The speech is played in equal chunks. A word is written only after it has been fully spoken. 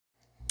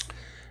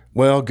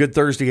Well, good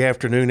Thursday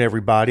afternoon,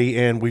 everybody.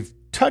 And we've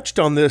touched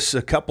on this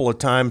a couple of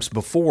times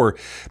before,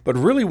 but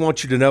really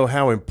want you to know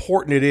how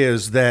important it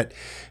is that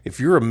if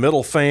you're a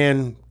Middle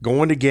fan,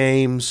 going to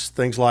games,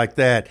 things like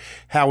that,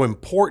 how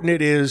important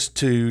it is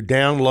to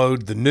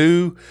download the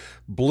new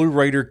Blue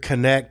Raider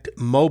Connect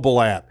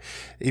mobile app.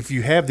 If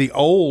you have the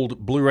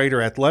old Blue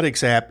Raider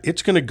Athletics app,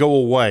 it's going to go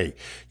away.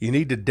 You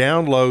need to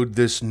download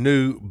this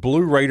new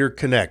Blue Raider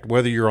Connect.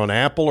 Whether you're on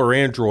Apple or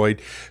Android,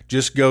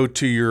 just go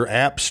to your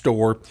app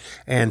store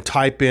and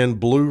type in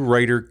Blue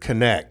Raider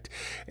Connect.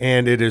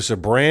 And it is a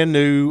brand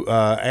new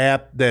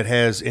app that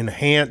has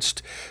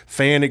enhanced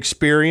fan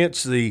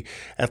experience. The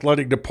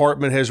athletic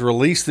department has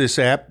released this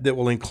app that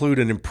will include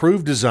an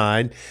improved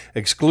design,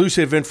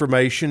 exclusive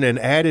information, and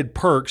added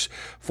perks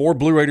for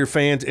Blue Raider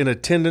fans in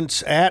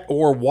attendance at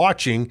or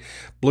watching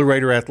Blue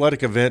Raider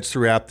athletic events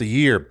throughout the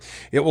year.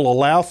 It will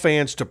allow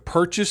fans to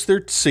purchase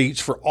their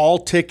seats for all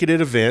ticketed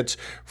events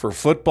for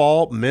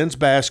football, men's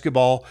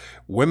basketball,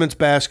 women's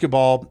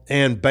basketball,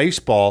 and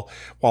baseball,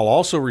 while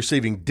also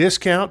receiving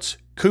discounts,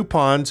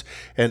 coupons,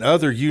 and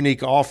other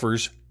unique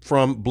offers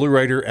from Blue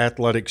Raider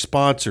athletic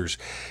sponsors.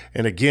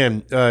 And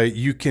again,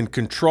 you can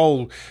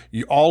control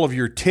all of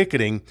your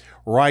ticketing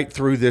right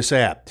through this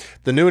app.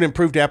 The new and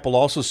improved app will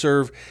also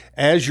serve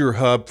as your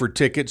hub for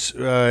tickets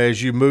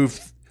as you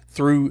move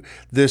through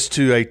this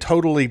to a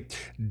totally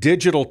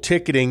digital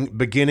ticketing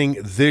beginning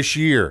this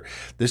year.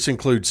 This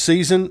includes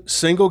season,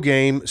 single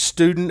game,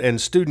 student, and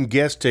student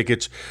guest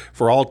tickets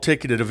for all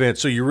ticketed events.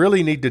 So you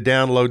really need to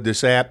download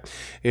this app.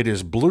 It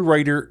is Blue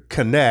Raider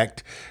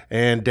Connect,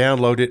 and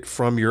download it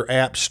from your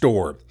app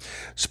store.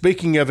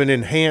 Speaking of an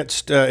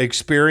enhanced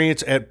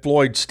experience at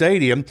Floyd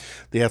Stadium,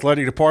 the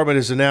athletic department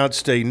has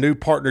announced a new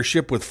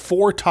partnership with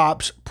Four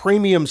Tops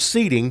Premium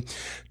Seating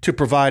to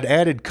provide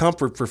added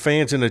comfort for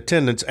fans in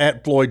attendance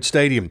at Floyd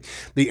Stadium.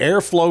 The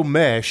Airflow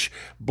Mesh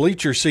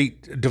bleacher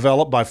seat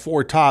developed by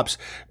Four Tops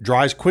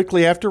dries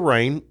quickly after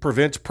rain,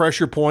 prevents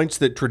pressure points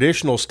that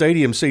traditional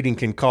stadium seating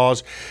can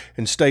cause,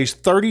 and stays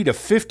 30 to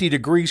 50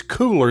 degrees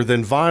cooler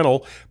than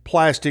vinyl,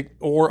 plastic,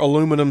 or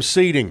aluminum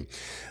seating.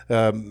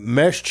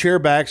 Mesh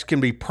chairbacks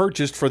can be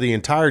purchased for the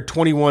entire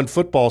 21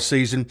 football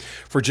season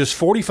for just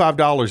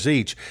 $45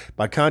 each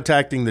by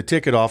contacting the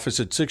ticket office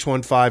at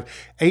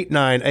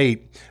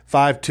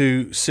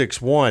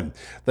 615-898-5261.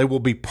 They will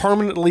be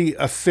permanently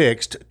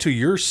affixed to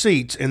your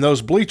seats in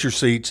those bleacher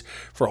seats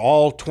for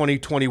all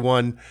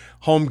 2021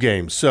 home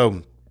games.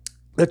 So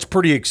that's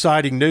pretty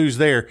exciting news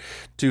there,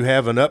 to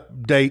have an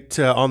update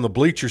on the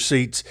bleacher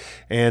seats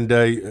and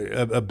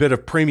a bit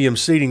of premium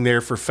seating there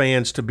for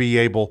fans to be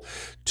able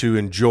to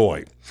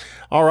enjoy.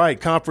 All right,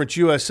 Conference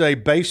USA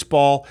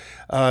baseball,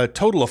 a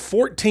total of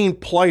 14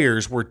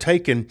 players were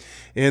taken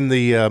in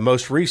the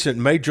most recent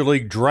Major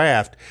League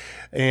draft,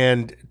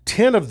 and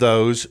 10 of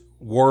those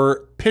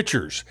were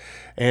pitchers.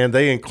 And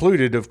they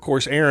included, of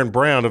course, Aaron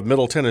Brown of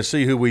Middle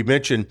Tennessee, who we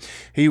mentioned.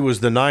 He was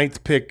the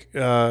ninth pick,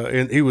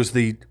 and he was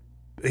the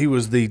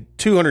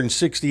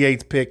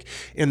 268th pick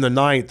in the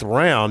ninth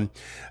round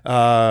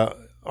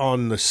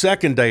on the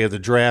second day of the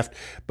draft.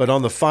 But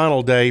on the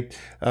final day,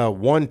 7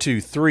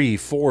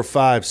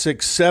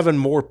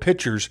 more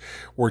pitchers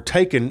were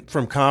taken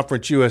from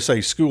Conference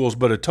USA schools,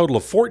 but a total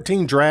of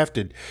 14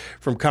 drafted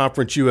from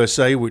Conference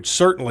USA, which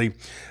certainly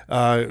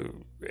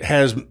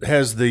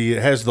has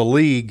the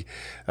league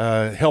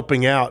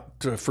helping out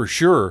for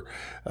sure.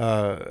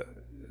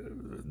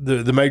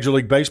 The Major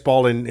League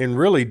Baseball and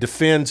really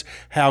defends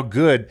how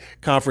good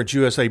Conference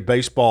USA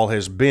baseball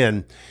has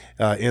been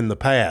in the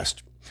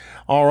past.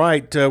 All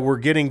right, we're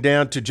getting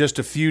down to just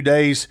a few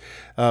days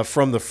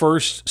from the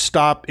first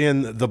stop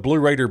in the Blue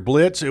Raider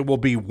Blitz. It will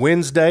be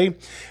Wednesday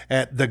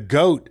at the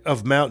GOAT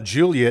of Mount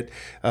Juliet,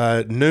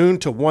 noon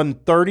to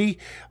 1:30.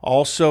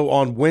 Also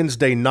on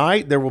Wednesday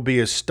night, there will be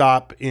a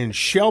stop in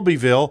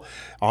Shelbyville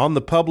on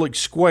the public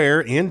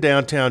square in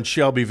downtown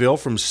Shelbyville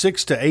from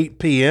 6 to 8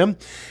 p.m.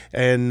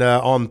 And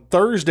on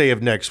Thursday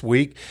of next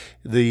week,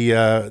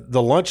 the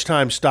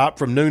lunchtime stop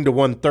from noon to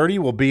 1:30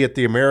 will be at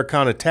the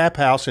Americana Tap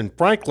House in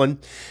Franklin.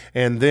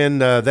 And then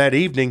that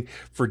evening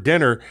for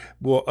dinner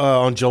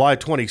on July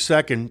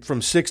 22nd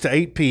from 6 to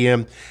 8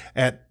 p.m.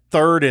 at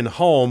Third and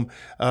Home,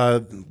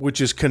 which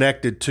is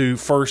connected to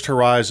First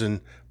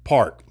Horizon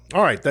Park.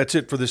 All right, that's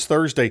it for this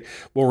Thursday.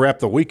 We'll wrap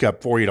the week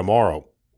up for you tomorrow.